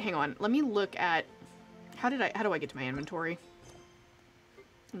 Okay, wait, hang on. Let me look at... How do I get to my inventory?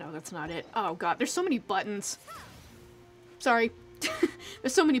 No, that's not it. Oh god, there's so many buttons. Sorry.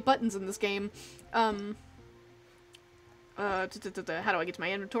 There's so many buttons in this game. How do I get to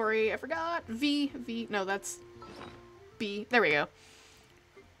my inventory? I forgot. V, no, that's B. There we go.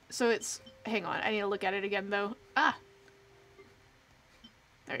 So it's, hang on, I need to look at it again, though. Ah!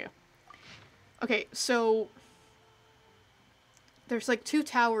 There we go. Okay, so There's like 2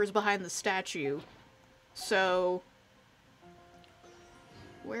 towers behind the statue. So...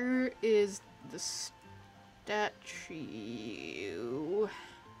 where is the statue?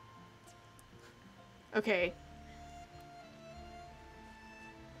 Okay.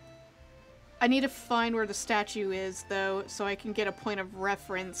 I need to find where the statue is, though, so I can get a point of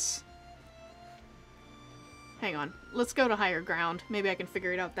reference. Hang on. Let's go to higher ground. Maybe I can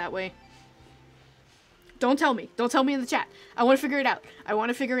figure it out that way. Don't tell me. Don't tell me in the chat. I want to figure it out. I want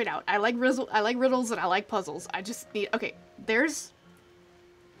to figure it out. I like riddles and I like puzzles. I just need... okay, there's...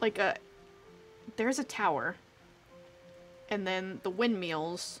 like a... there's a tower. And then the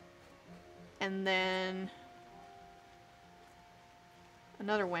windmills. And then...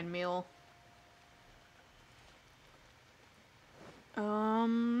 another windmill.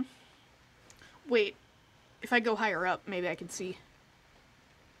 Wait. If I go higher up, maybe I can see.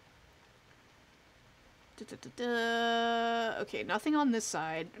 Okay, nothing on this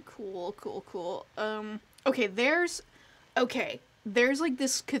side. Cool, cool, cool. Okay, there's... okay, there's like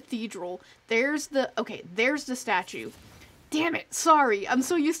this cathedral. There's the... okay, there's the statue. Damn it, sorry. I'm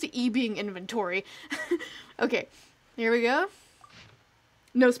so used to E being inventory. Okay, here we go.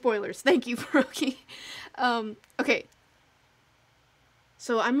 No spoilers. Thank you, Brookie. Okay.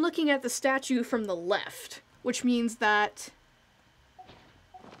 So I'm looking at the statue from the left, which means that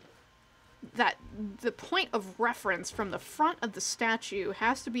the point of reference from the front of the statue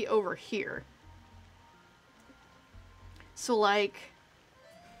has to be over here. So like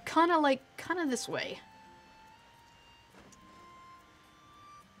kind of this way.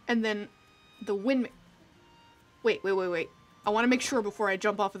 And then the windmill. Wait. I want to make sure before I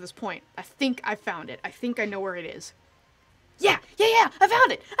jump off of this point. I think I found it. I think I know where it is. Yeah! I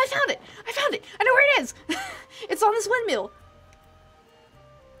found it! I know where it is! It's on this windmill.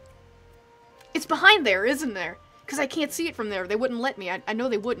 It's behind there, isn't there? Because I can't see it from there. They wouldn't let me. I know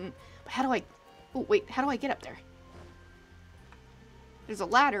they wouldn't. But how do I... oh, wait. How do I get up there? There's a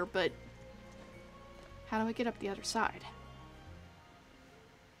ladder, but... how do I get up the other side?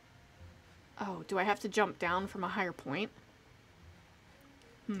 Oh, do I have to jump down from a higher point?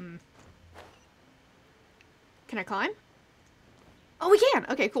 Can I climb? Oh, we can!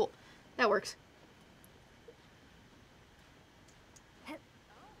 Okay, cool. That works.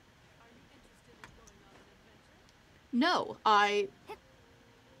 No, I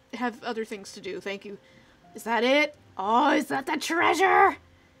have other things to do, thank you. Is that it? Oh, is that the treasure?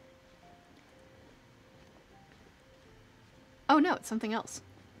 Oh no, it's something else.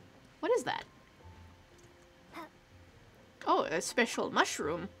 What is that? Oh, a special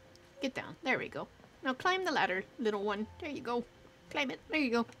mushroom. Get down. There we go. Now climb the ladder, little one. There you go. Climb it. There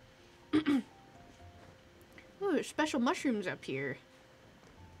you go. Oh, there's special mushrooms up here.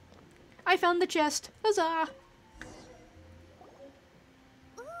 I found the chest. Huzzah!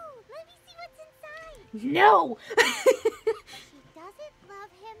 Ooh, let me see what's inside. No! She doesn't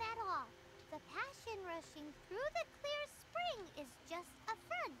love him at all. The passion rushing through the clear spring is just a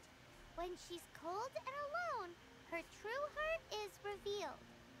front. When she's cold and alone, her true heart is revealed.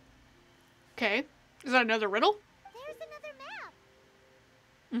 Okay. Is that another riddle? There's another map.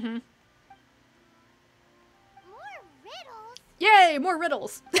 Mm-hmm. More riddles? Yay! More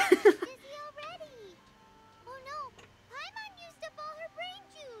riddles! Busy already. Oh no, Paimon used up all her brain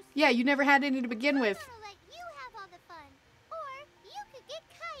juice. Yeah, you never had any to begin with. I'll let you have all the fun. Or you could get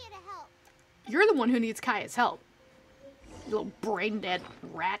Kaeya to help. You're the one who needs Kaeya's help. You little brain-dead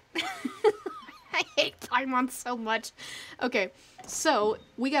rat. I hate Paimon so much. Okay, so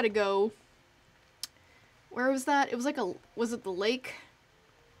we gotta go... where was that? It was like a... was it the lake?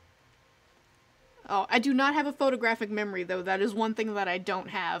 Oh, I do not have a photographic memory, though. That is one thing that I don't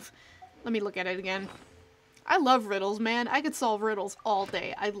have. Let me look at it again. I love riddles, man. I could solve riddles all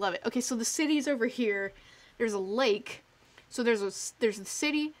day. I love it. Okay, so the city's over here. There's a lake. So there's the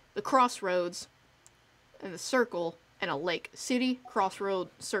city, the crossroads, and the circle, and a lake. City, crossroad,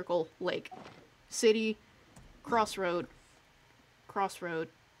 circle, lake. City, crossroad, crossroad.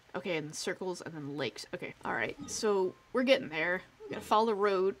 Okay, and circles, and then lakes. Okay, alright. So, we're getting there. We gotta follow the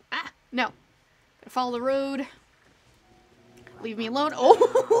road. Ah! No. Gotta follow the road. Leave me alone.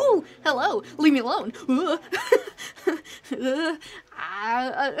 Oh! Hello! Leave me alone!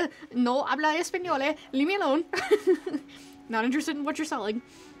 No habla español. Leave me alone. Not interested in what you're selling.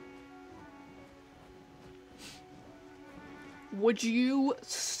 Would you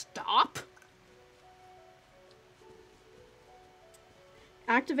stop?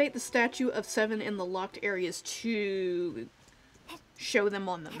 Activate the statue of 7 in the locked areas to show them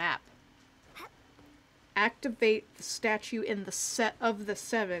on the map. Activate the statue in the set of the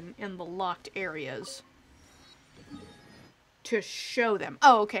 7 in the locked areas. To show them.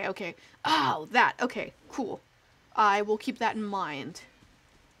 Oh, okay, okay. Oh, that. Okay, cool. I will keep that in mind.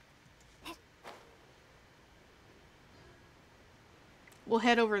 We'll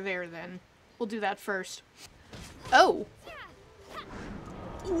head over there then. We'll do that first. Oh!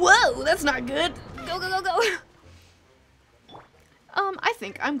 Whoa, that's not good. Go, go, go, go. I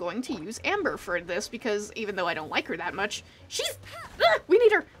think I'm going to use Amber for this because even though I don't like her that much, she's... we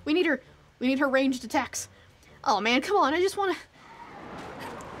need her. We need her. We need her ranged attacks. Oh man, come on. I just want to...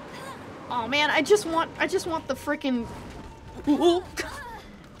 Oh man, I just want the frickin'...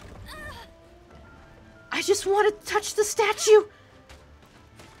 I just want to touch the statue.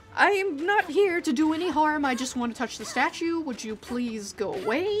 I am not here to do any harm. I just want to touch the statue. Would you please go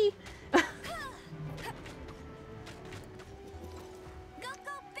away?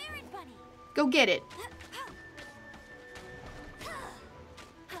 Go get it.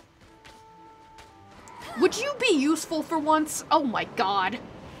 Would you be useful for once? Oh my god.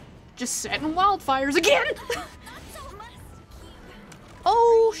 Just setting wildfires again!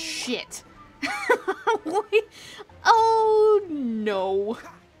 Oh shit. Oh no.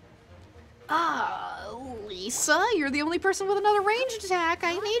 Lisa, you're the only person with another ranged attack.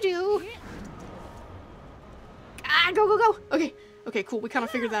 I need you. Go, go, go. Okay, okay, cool. We kind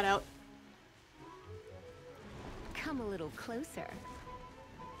of figured that out. Come a little closer.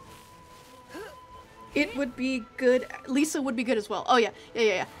 It would be good. Lisa would be good as well. Oh yeah,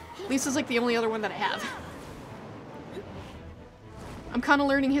 yeah. Lisa's like the only other one that I have. I'm kind of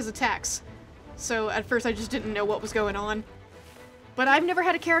learning his attacks. So at first I just didn't know what was going on. But I've never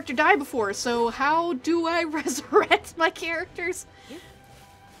had a character die before, so how do I resurrect my characters?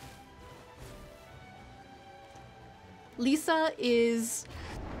 Lisa is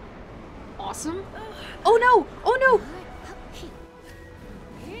awesome. Oh no! Oh no!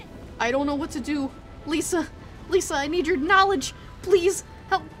 I don't know what to do. Lisa, I need your knowledge. Please,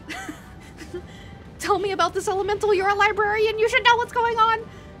 help. Tell me about this elemental. You're a librarian. You should know what's going on.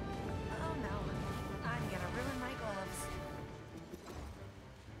 Oh no, I'm gonna ruin my gloves.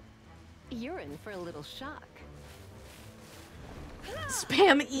 You're in for a little shock.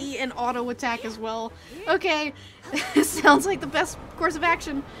 Spam E and auto attack as well. Okay, sounds like the best course of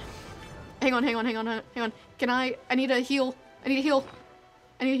action. Hang on. Can I need a heal. I need a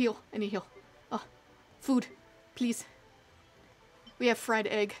heal. Oh, food, please. We have fried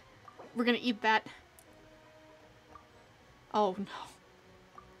egg. We're gonna eat that. Oh no.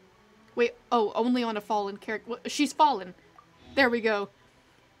 Wait, oh, only on a fallen character. She's fallen. There we go.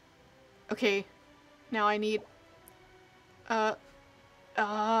 Okay, now I need...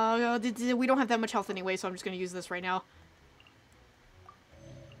 we don't have that much health anyway, so I'm just gonna use this right now.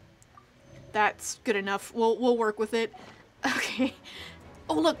 That's good enough. We'll work with it. Okay.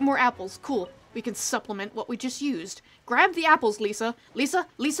 Oh look, more apples. Cool. We can supplement what we just used. Grab the apples, Lisa. Lisa,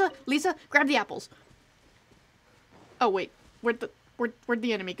 grab the apples. Oh wait, where'd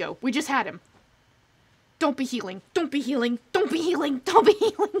the enemy go? We just had him. Don't be healing. Don't be healing.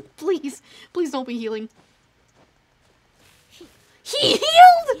 Please. Please don't be healing. He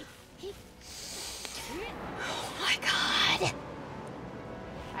healed! Oh my god.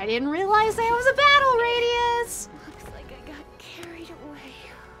 I didn't realize there was a battle radius. Looks like I got carried away.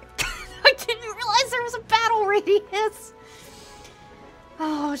 I didn't realize there was a battle radius.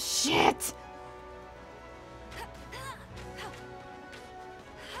 Oh shit.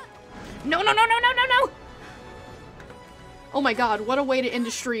 No. Oh my god, what a way to end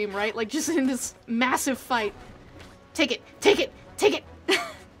a stream, right? Like, just in this massive fight. Take it.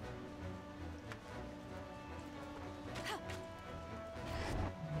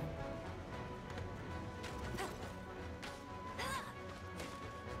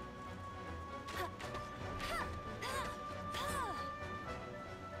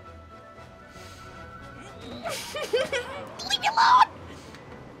 Leave me alone!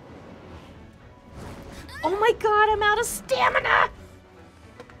 Oh my god, I'm out of stamina!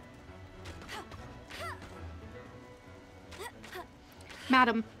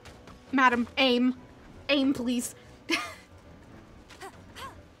 Madam, aim. Aim, please.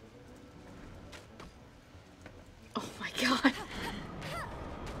 Oh my god.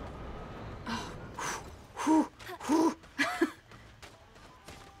 Whew.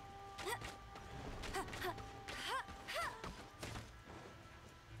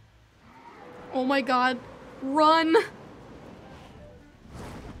 Oh my god. Run!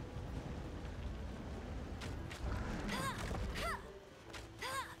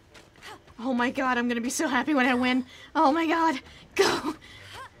 Oh my god, I'm gonna be so happy when I win. Oh my god. Go!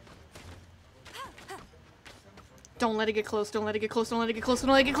 Don't let it get close.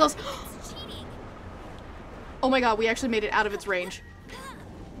 Oh my god, we actually made it out of its range.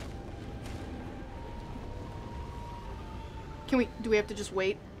 Do we have to just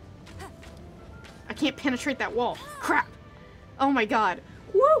wait? I can't penetrate that wall. Crap. Oh my god.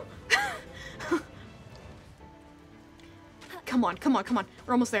 Woo! Come on, come on, come on.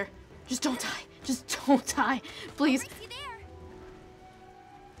 We're almost there. Just don't die. Just don't die. Please.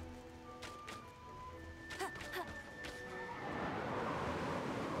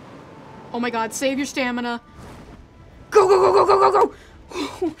 Oh my god, save your stamina. Go, go, go, go, go, go,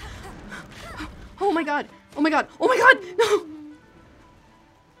 go! Oh my god. Oh my god. Oh my god! No!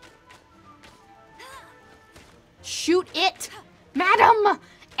 Shoot it! Madam!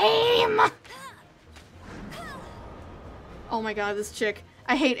 Aim! Oh my god, this chick.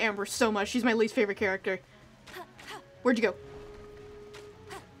 I hate Amber so much. She's my least favorite character. Where'd you go?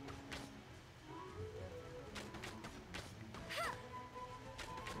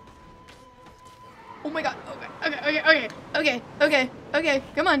 Oh my god. Okay, okay, okay, okay, okay, okay.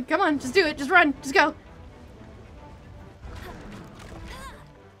 Come on, come on. Just do it. Just run. Just go.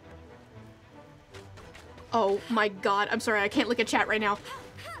 Oh my god. I'm sorry. I can't look at chat right now.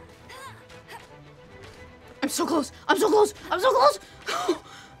 I'm so close. I'm so close. I'm so close.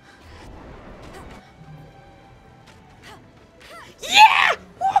 Yeah!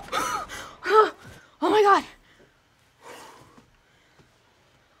 Oh my god.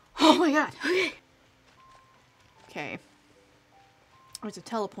 Oh my god. Okay. Okay. There's a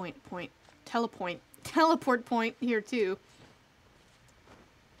teleport point here too.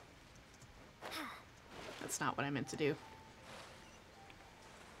 That's not what I meant to do.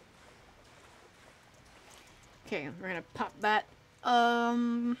 Okay, we're gonna pop that.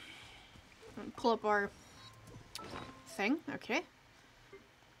 Pull up our thing. Okay.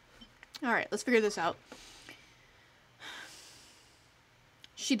 Alright, let's figure this out.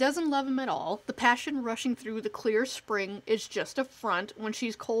 She doesn't love him at all. The passion rushing through the clear spring is just a front. When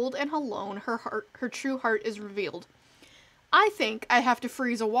she's cold and alone, her true heart is revealed. I think I have to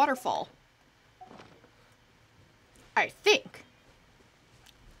freeze a waterfall. I think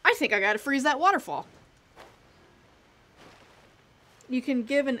I gotta freeze that waterfall. You can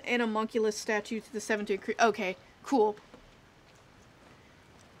give an homunculus statue to the 17th creature. Okay, cool.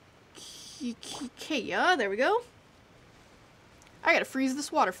 Kaeya, there we go. I gotta freeze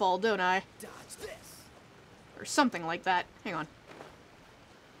this waterfall, don't I? Dodge this. Or something like that. Hang on.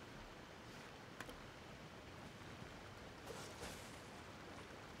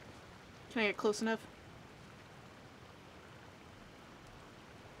 Can I get close enough?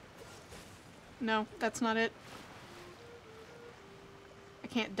 No, that's not it. I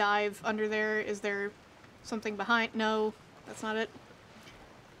can't dive under there. Is there something behind? No, that's not it.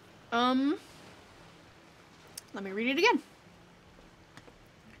 Let me read it again.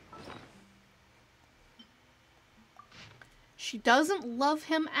 She doesn't love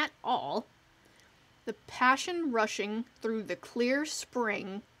him at all. The passion rushing through the clear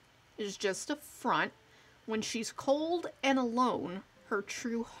spring is just a front. When she's cold and alone, her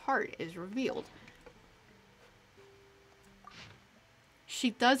true heart is revealed. She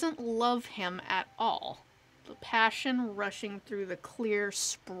doesn't love him at all. The passion rushing through the clear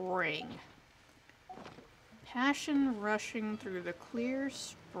spring. Passion rushing through the clear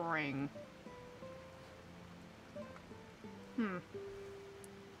spring.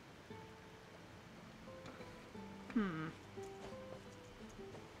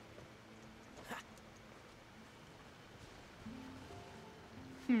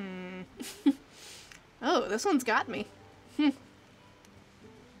 Oh, this one's got me.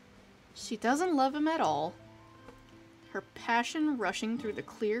 She doesn't love him at all. Her passion rushing through the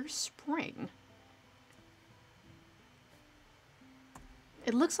clear spring.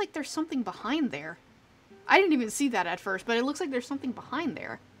 It looks like there's something behind there. I didn't even see that at first, but it looks like there's something behind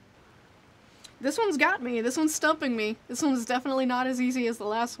there. This one's got me. This one's stumping me. This one's definitely not as easy as the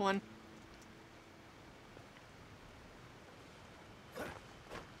last one.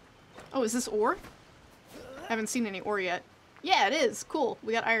 Oh, is this ore? Haven't seen any ore yet. Yeah, it is. Cool.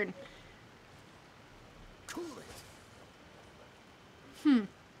 We got iron. Cool it.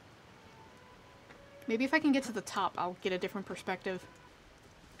 Maybe if I can get to the top, I'll get a different perspective.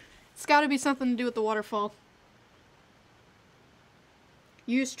 It's gotta be something to do with the waterfall.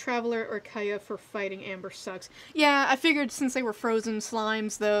 Use Traveler or Kaeya for fighting Amber sucks. Yeah, I figured since they were frozen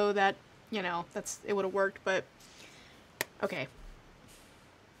slimes, though, that, you know, it would have worked, but... Okay.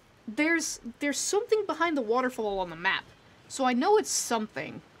 There's something behind the waterfall on the map, so I know it's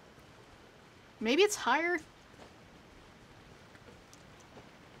something. Maybe it's higher?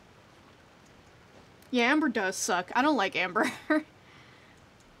 Yeah, Amber does suck. I don't like Amber.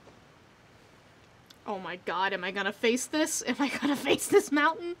 Oh my god, am I gonna face this? Am I gonna face this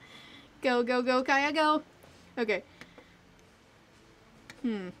mountain? Go, go, go, Kaeya, go. Okay.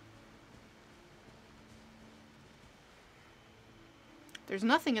 There's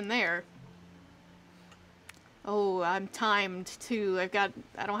nothing in there. Oh, I'm timed too. I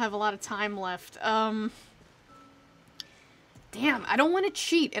don't have a lot of time left. Damn, I don't want to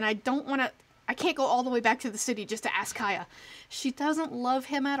cheat, and I can't go all the way back to the city just to ask Kaeya. She doesn't love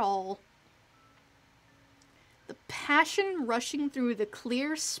him at all. The passion rushing through the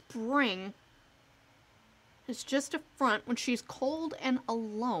clear spring is just a front. When she's cold and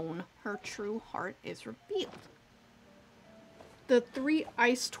alone, her true heart is revealed. The 3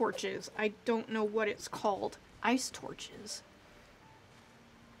 ice torches. I don't know what it's called. Ice torches.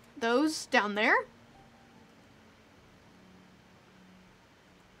 Those down there?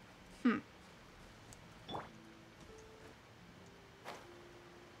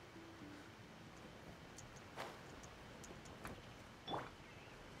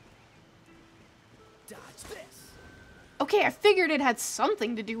 Okay, I figured it had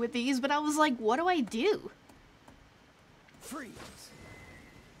something to do with these, but I was like, what do I do? Freeze.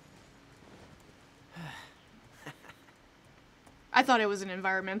 I thought it was an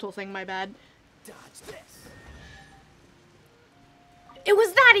environmental thing, my bad. Dodge this. It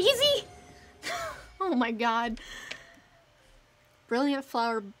was that easy? Oh my god. Brilliant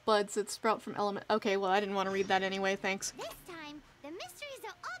flower buds that sprout from element. Okay, well, I didn't want to read that anyway, thanks. This time, the mysteries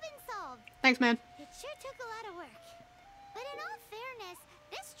have all been solved. Thanks, man. It sure took a lot of work. But in all fairness,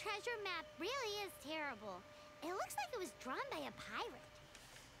 this treasure map really is terrible. It looks like it was drawn by a pirate.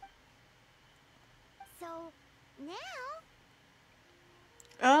 So, now...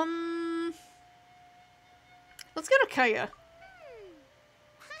 Let's go to Kaeya.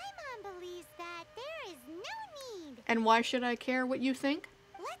 Paimon believes that there is no need. And why should I care what you think?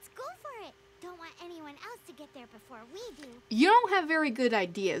 Let's go for it. Don't want anyone else to get there before we do. You don't have very good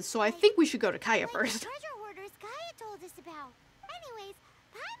ideas, so I think we should go to Kaeya Like first. the treasure hoarders Kaeya told us about. Anyways,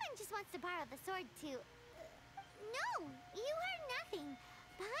 Paimon just wants to borrow the sword to... No, you heard nothing.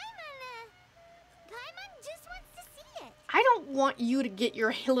 Paimon just wants to see it. I don't want you to get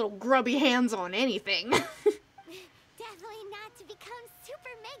your little grubby hands on anything. Definitely not to become super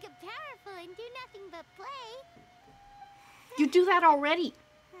mega powerful and do nothing but play. You do that already.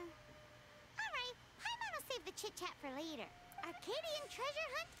 Alright, Paimon will save the chit-chat for later. Arcadian treasure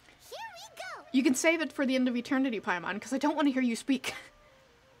hunt, here we go! You can save it for the end of eternity, Paimon, because I don't want to hear you speak.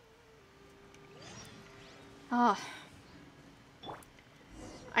 I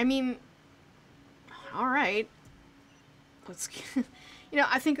mean... Alright. Let's...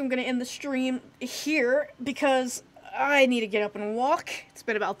 I think I'm going to end the stream here, because I need to get up and walk. It's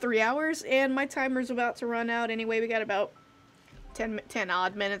been about 3 hours, and my timer's about to run out anyway. We got about 10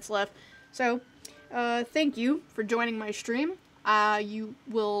 odd minutes left. So, thank you for joining my stream. You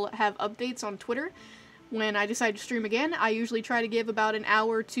will have updates on Twitter when I decide to stream again. I usually try to give about an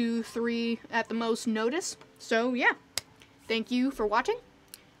hour, 2, 3 at the most notice. So, yeah. Thank you for watching.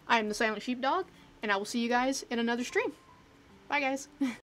 I am the Silent Sheepdog, and I will see you guys in another stream. Bye, guys.